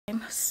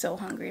I'm so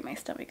hungry. My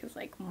stomach is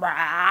like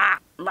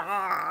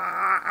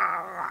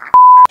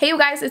Hey you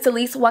guys, it's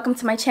Allis. Welcome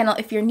to my channel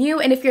if you're new,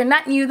 and if you're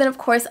not new then of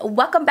course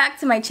welcome back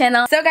to my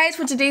channel. So guys,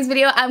 for today's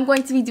video I'm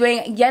going to be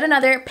doing yet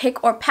another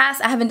pick or pass.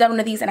 I haven't done one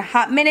of these in a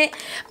hot minute,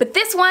 but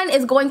this one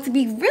is going to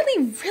be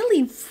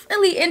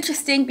really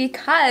interesting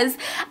because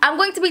I'm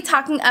going to be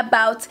talking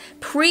about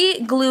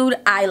pre-glued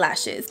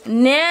eyelashes.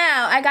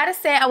 Now I gotta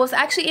say, I was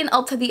actually in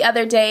Ulta the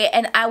other day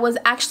and I was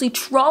actually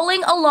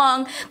trolling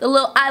along the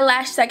little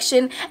eyelash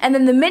section, and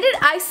then the minute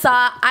I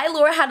saw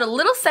Eylure had a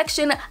little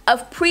section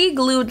of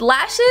pre-glued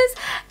lashes,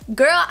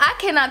 girl, I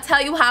cannot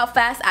tell you how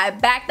fast I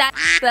backed that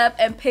up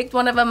and picked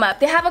one of them up.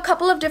 They have a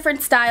couple of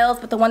different styles,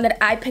 but the one that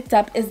I picked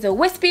up is the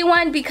wispy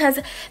one because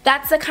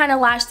that's the kind of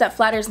lash that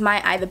flatters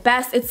my eye the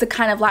best. It's the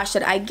kind of lash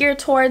that I gear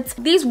towards.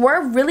 These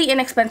were really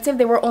inexpensive.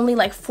 They were only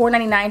like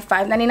 $4.99,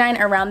 $5.99,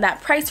 around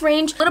that price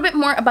range. A little bit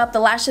more about the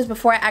lashes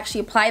before I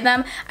actually apply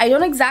them. I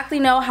don't exactly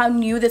know how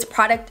new this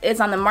product is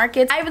on the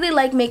market. I really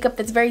like makeup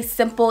that's very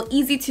simple,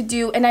 easy to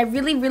do, and I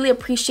really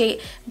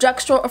appreciate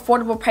drugstore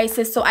affordable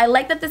prices. So I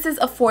like that this is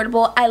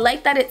affordable. I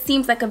like that it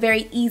seems like a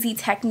very easy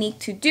technique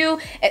to do.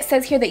 It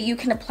says here that you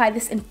can apply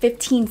this in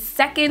 15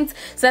 seconds,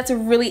 so that's a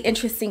really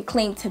interesting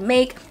claim to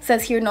make. It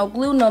says here no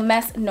glue, no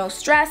mess, no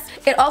stress.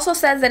 It also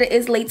says that it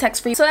is latex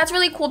free, so that's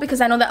really cool because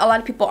I know that a lot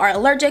of people are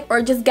allergic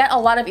or just get a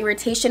lot of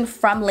irritation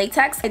from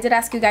latex. I did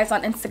ask you guys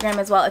on Instagram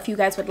as well if you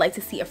guys would like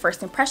to see a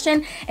first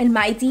impression, and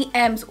my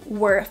DMs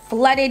were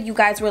flooded. You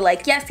guys were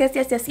like yes.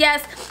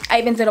 I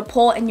even did a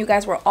poll and you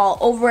guys were all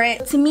over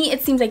it. To me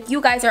it seems like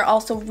you guys are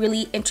also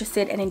really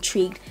interested and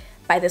intrigued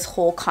by this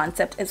whole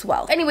concept as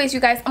well. Anyways,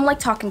 you guys, I'm like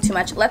talking too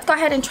much. Let's go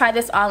ahead and try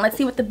this on. Let's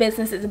see what the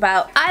business is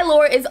about.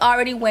 Eylure is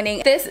already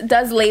winning. This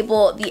does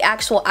label the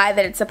actual eye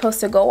that it's supposed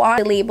to go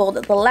on. It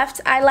labeled the left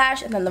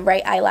eyelash and then the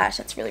right eyelash.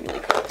 That's really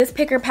cool. This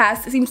pick or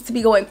pass seems to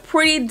be going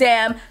pretty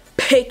damn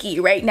picky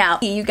right now.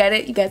 You get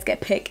it? You guys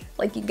get pick.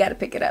 Like you gotta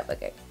pick it up,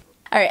 okay?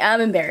 Alright,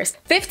 I'm embarrassed.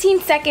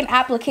 15-second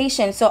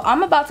application, so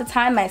I'm about to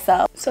time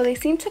myself. So they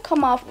seem to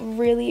come off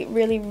really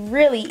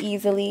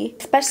easily,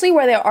 especially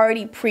where they're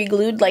already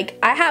pre-glued. Like,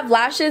 I have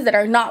lashes that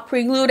are not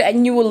pre-glued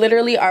and you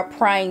literally are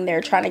prying there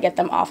trying to get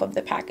them off of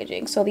the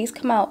packaging. So these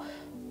come out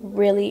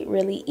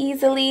really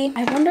easily.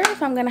 I wonder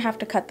if I'm gonna have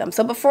to cut them.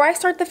 So before I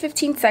start the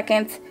 15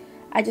 seconds,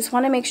 I just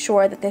want to make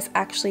sure that this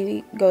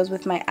actually goes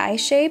with my eye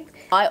shape.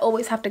 I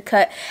always have to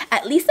cut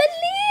at least a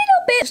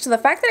little bit. So the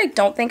fact that I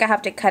don't think I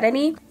have to cut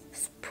any,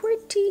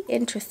 pretty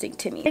interesting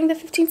to me. Getting the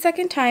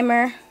 15-second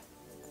timer.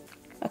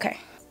 Okay.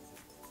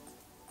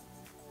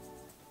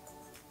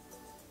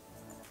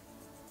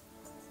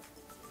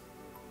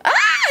 Ah,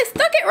 I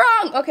stuck it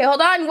wrong. Okay, hold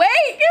on. Wait,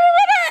 give me a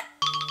minute.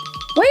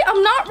 Wait,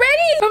 I'm not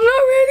ready. I'm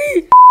not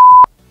ready.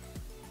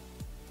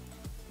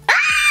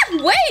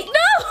 Ah, wait,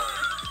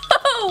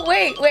 no.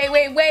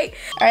 wait.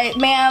 All right,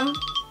 ma'am.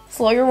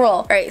 Slow your roll.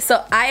 All right,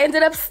 so I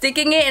ended up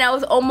sticking it and I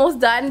was almost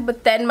done,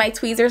 but then my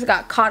tweezers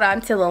got caught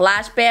onto the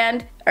lash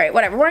band. All right,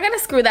 whatever. We're gonna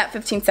screw that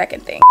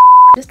 15-second thing.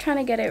 Just trying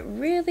to get it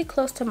really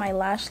close to my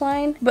lash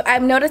line. But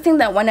I'm noticing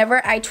that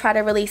whenever I try to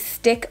really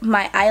stick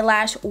my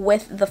eyelash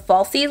with the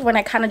falsies, when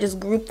I kind of just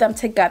group them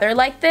together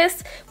like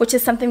this, which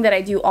is something that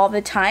I do all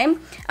the time,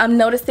 I'm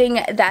noticing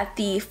that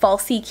the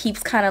falsie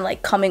keeps kind of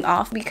like coming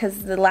off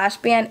because the lash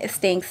band is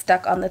staying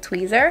stuck on the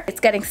tweezer.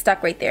 It's getting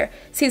stuck right there.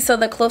 See, so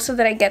the closer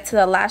that I get to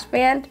the lash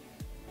band,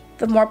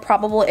 the more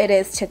probable it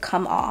is to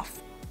come off.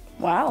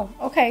 Wow,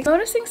 okay.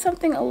 Noticing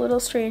something a little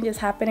strange is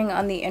happening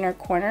on the inner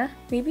corner.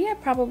 Maybe I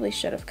probably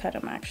should have cut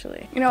them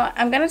actually. You know what,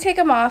 I'm gonna take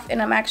them off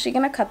and I'm actually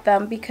gonna cut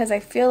them because I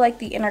feel like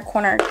the inner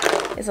corner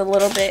is a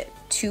little bit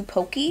too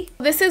pokey.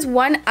 This is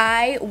one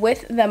eye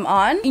with them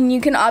on, and you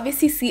can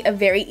obviously see a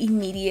very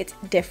immediate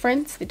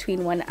difference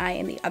between one eye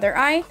and the other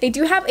eye. They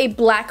do have a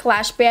black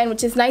lash band,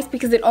 which is nice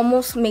because it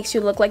almost makes you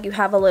look like you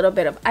have a little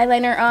bit of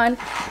eyeliner on.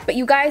 But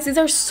you guys, these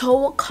are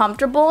so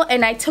comfortable,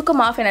 and I took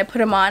them off and I put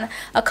them on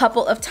a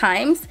couple of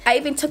times. I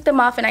even took them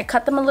off and I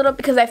cut them a little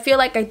because I feel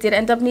like I did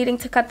end up needing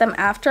to cut them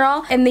after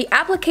all. And the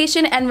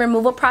application and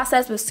removal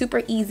process was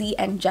super easy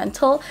and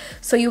gentle.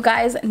 So you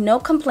guys, no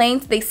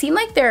complaints. They seem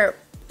like they're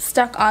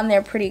stuck on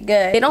there pretty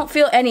good. They don't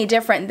feel any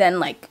different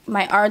than like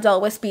my Ardell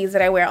Wispies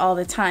that I wear all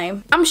the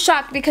time. I'm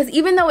shocked because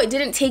even though it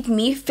didn't take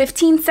me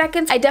 15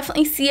 seconds, I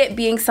definitely see it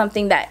being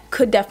something that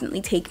could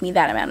definitely take me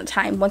that amount of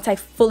time once I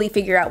fully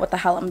figure out what the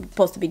hell I'm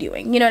supposed to be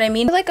doing. You know what I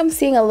mean? I feel like I'm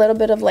seeing a little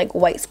bit of like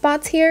white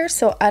spots here,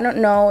 so I don't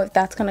know if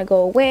that's gonna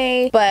go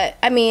away, but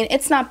I mean,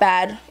 it's not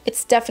bad.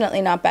 It's definitely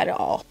not bad at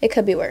all. It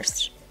could be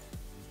worse.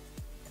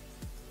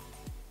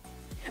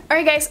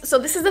 Alright guys, so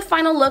this is the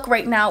final look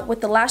right now with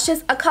the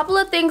lashes. A couple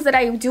of things that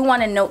I do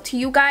want to note to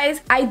you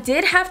guys. I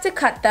did have to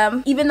cut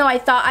them, even though I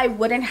thought I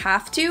wouldn't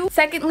have to.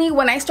 Secondly,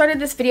 when I started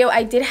this video,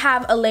 I did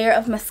have a layer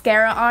of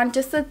mascara on,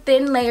 just a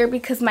thin layer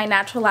because my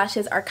natural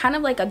lashes are kind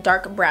of like a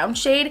dark brown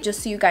shade.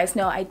 Just so you guys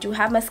know, I do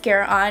have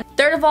mascara on.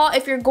 Third of all,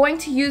 if you're going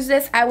to use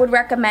this, I would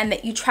recommend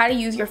that you try to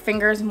use your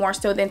fingers more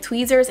so than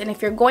tweezers. And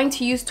if you're going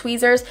to use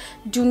tweezers,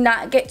 do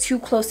not get too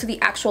close to the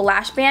actual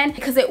lash band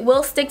because it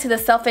will stick to the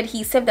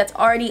self-adhesive that's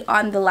already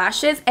on the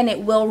lashes and it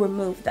will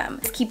remove them.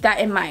 Just keep that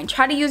in mind.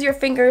 Try to use your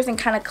fingers and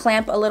kind of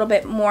clamp a little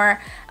bit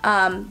more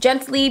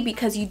gently,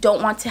 because you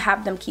don't want to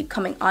have them keep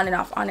coming on and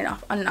off, on and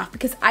off, on and off,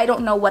 because I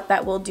don't know what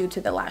that will do to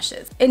the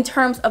lashes in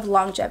terms of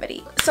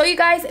longevity. So you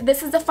guys,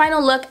 this is the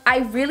final look. I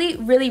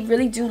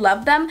really do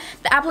love them.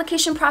 The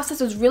application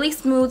process was really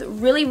smooth,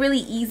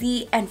 really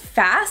easy and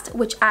fast,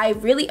 which I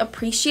really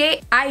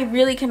appreciate. I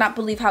really cannot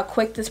believe how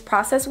quick this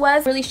process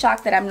was. Really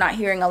shocked that I'm not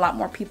hearing a lot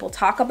more people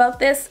talk about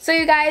this. So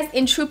you guys,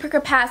 in true pick or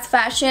pass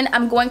fashion,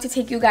 I'm going to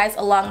take you guys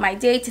along my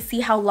day to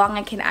see how long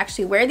I can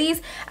actually wear these.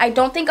 I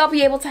don't think I'll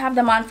be able to have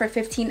them on for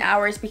 15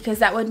 hours, because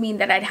that would mean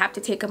that I'd have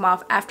to take them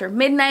off after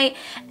midnight,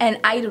 and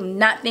I do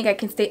not think I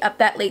can stay up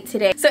that late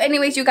today. So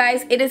anyways, you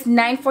guys, it is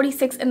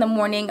 9:46 in the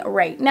morning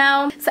right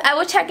now, so I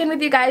will check in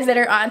with you guys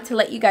later on to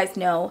let you guys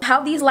know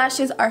how these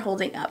lashes are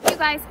holding up. You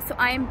guys, so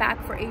I am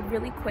back for a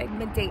really quick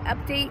midday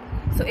update.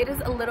 So it is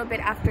a little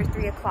bit after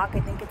 3 o'clock. I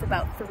think it's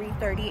about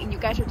 3:30, and you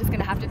guys are just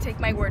gonna have to take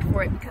my word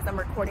for it because I'm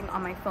recording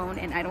on my phone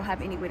and I don't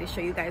have any way to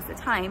show you guys the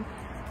time.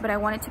 But I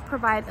wanted to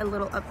provide a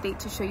little update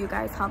to show you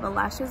guys how the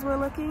lashes were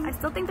looking. I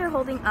still think they're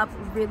holding up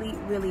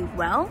really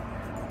well,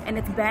 and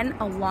it's been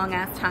a long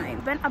ass time.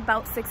 It's been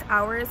about 6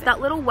 hours. That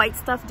little white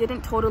stuff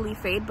didn't totally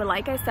fade, but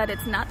like I said,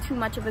 it's not too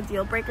much of a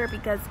deal breaker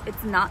because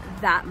it's not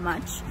that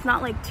much. It's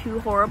not like too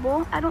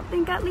horrible, I don't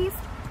think, at least.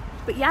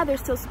 But yeah, they're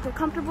still super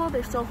comfortable.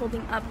 They're still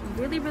holding up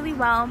really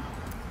well.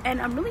 And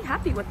I'm really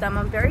happy with them.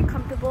 I'm very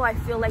comfortable. I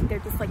feel like they're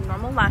just like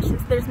normal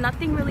lashes. There's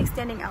nothing really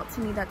standing out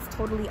to me that's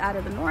totally out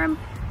of the norm.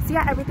 So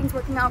yeah, everything's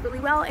working out really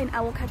well, and I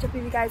will catch up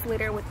with you guys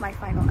later with my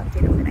final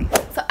update of the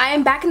night. So I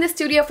am back in the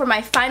studio for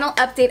my final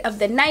update of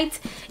the night.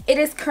 It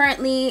is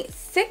currently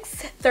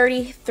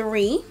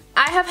 6:33.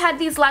 I have had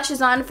these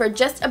lashes on for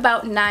just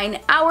about 9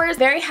 hours.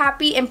 Very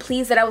happy and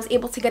pleased that I was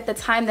able to get the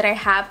time that I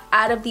have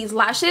out of these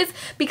lashes,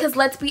 because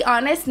let's be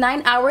honest,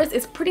 9 hours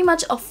is pretty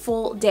much a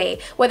full day.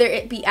 Whether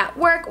it be at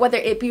work, whether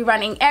it be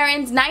running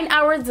errands, 9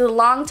 hours is a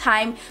long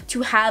time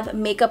to have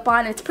makeup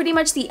on. It's pretty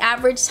much the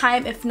average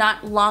time, if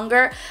not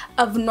longer,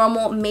 of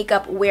normal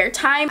makeup wear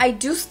time. I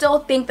do still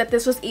think that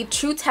this was a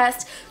true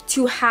test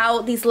to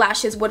how these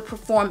lashes would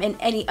perform in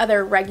any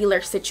other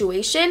regular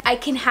situation. I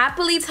can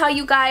happily tell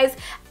you guys,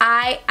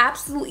 I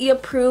absolutely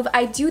approve.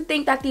 I do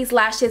think that these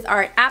lashes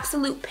are an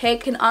absolute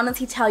pick. Can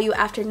honestly tell you,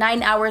 after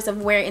 9 hours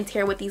of wear and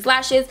tear with these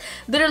lashes,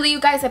 literally you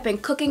guys, I've been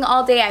cooking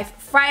all day. I've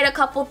fried a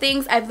couple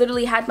things. I've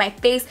literally had my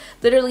face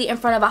literally in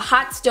front of a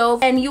hot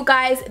stove, and you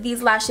guys,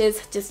 these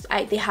lashes just,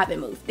 they haven't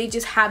moved. They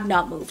just have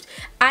not moved.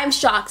 I'm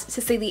shocked,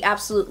 to say the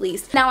absolute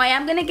least. Now I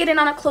am gonna get in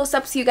on a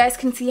close-up so you guys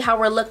can see how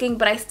we're looking,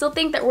 but I still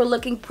think that we're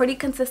looking pretty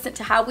consistent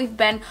to how we've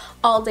been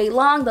all day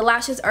long. The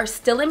lashes are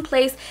still in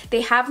place.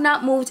 They have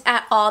not moved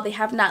at all. They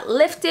have not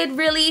lifted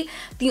really.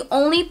 The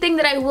only thing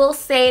that I will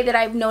say that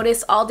I've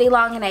noticed all day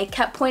long, and I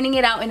kept pointing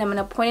it out and I'm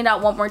gonna point it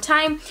out one more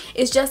time,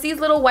 is just these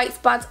little white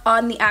spots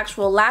on the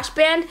actual lash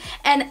band.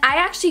 And I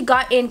actually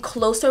got in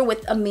closer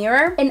with a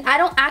mirror, and I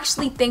don't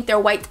actually think they're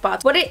white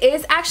spots. What it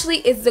is actually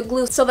is the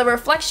glue. So the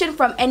reflection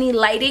from any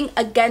lighting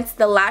against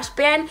the lash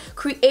band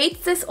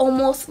creates this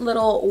almost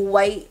little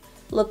white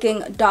looking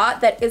dot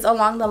that is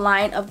along the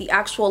line of the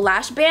actual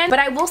lash band. But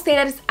I will say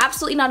that it's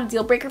absolutely not a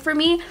deal breaker for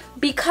me,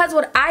 because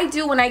what I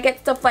do when I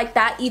get stuff like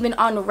that, even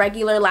on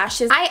regular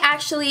lashes, I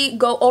actually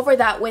go over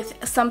that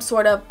with some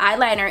sort of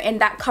eyeliner, and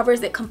that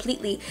covers it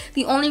completely.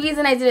 The only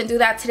reason I didn't do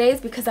that today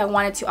is because I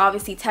wanted to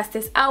obviously test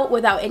this out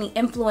without any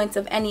influence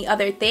of any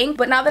other thing.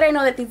 But now that I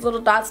know that these little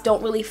dots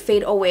don't really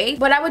fade away,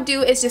 what I would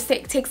do is just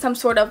take some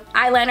sort of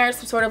eyeliner,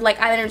 some sort of like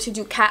eyeliner to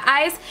do cat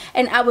eyes,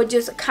 and I would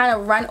just kind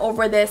of run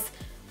over this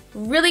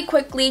really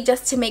quickly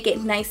just to make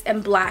it nice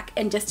and black,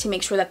 and just to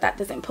make sure that that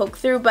doesn't poke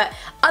through. But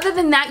other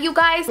than that, you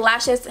guys,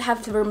 lashes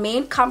have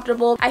remained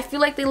comfortable. I feel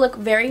like they look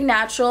very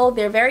natural.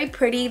 They're very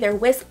pretty. They're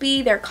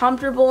wispy. They're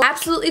comfortable.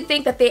 Absolutely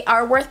think that they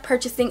are worth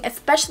purchasing,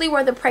 especially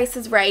where the price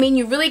is right. I mean,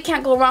 you really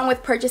can't go wrong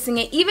with purchasing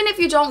it. Even if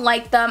you don't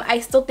like them, I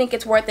still think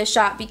it's worth a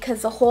shot,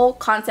 because the whole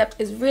concept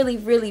is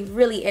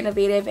really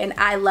innovative, and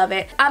I love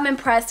it. I'm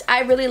impressed.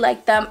 I really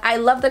like them. I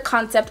love the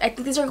concept. I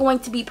think these are going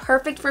to be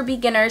perfect for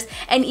beginners,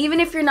 and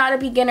even if you're not a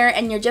beginner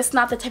and you're just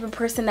not the type of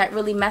person that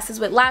really messes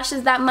with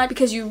lashes that much,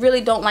 because you really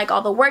don't like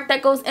all the work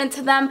that goes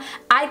into them,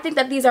 I think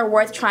that these are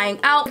worth trying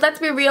out. Let's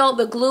be real,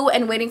 the glue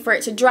and waiting for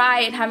it to dry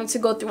and having to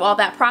go through all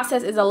that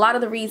process is a lot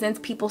of the reasons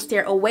people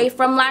steer away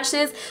from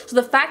lashes. So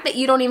the fact that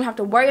you don't even have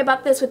to worry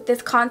about this with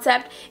this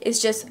concept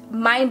is just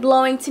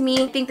mind-blowing to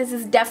me. I think this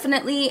is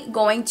definitely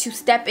going to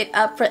step it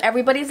up for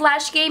everybody's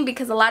lash game,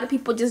 because a lot of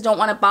people just don't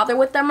want to bother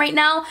with them right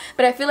now.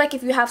 But I feel like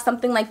if you have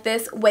something like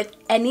this with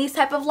any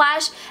type of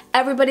lash,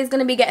 everybody's going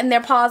to be getting their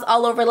polish pause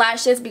all over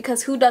lashes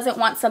because who doesn't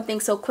want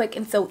something so quick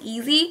and so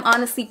easy?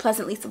 Honestly,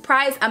 pleasantly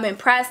surprised. I'm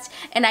impressed,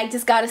 and I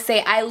just gotta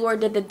say Eylure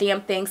did the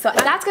damn thing. So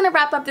that's gonna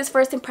wrap up this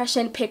first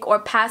impression pick or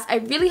pass. I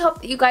really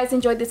hope that you guys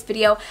enjoyed this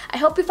video. I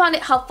hope you found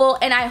it helpful,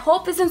 and I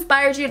hope this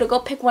inspired you to go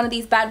pick one of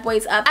these bad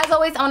boys up. As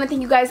always, I want to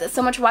thank you guys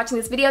so much for watching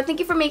this video. Thank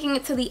you for making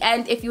it to the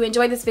end. If you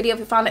enjoyed this video, if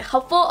you found it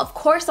helpful, of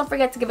course don't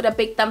forget to give it a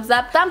big thumbs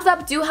up. Thumbs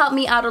up do help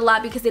me out a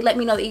lot because they let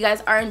me know that you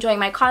guys are enjoying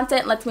my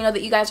content, lets me know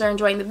that you guys are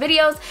enjoying the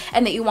videos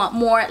and that you want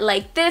more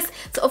like this.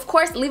 So of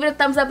course, leave it a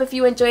thumbs up if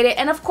you enjoyed it,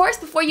 and of course,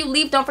 before you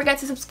leave, don't forget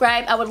to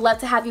subscribe. I would love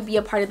to have you be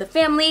a part of the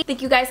family.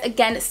 Thank you guys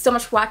again so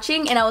much for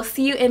watching, and I will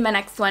see you in my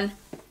next one.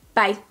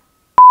 Bye.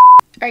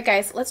 Alright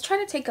guys, let's try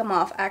to take them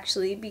off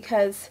actually,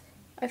 because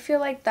I feel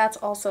like that's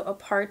also a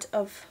part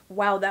of,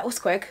 wow, that was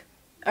quick.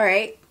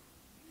 Alright,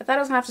 I thought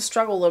I was gonna have to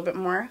struggle a little bit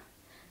more.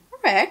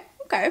 Alright,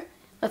 okay.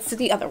 Let's do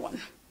the other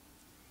one.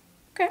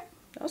 Okay,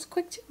 that was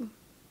quick too.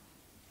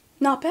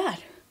 Not bad.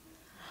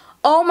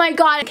 Oh my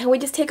god, can we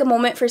just take a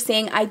moment for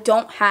saying I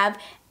don't have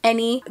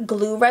any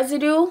glue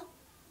residue?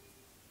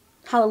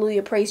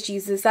 Hallelujah, praise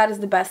Jesus. That is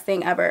the best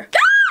thing ever.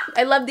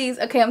 I love these.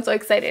 Okay, I'm so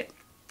excited.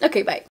 Okay, bye.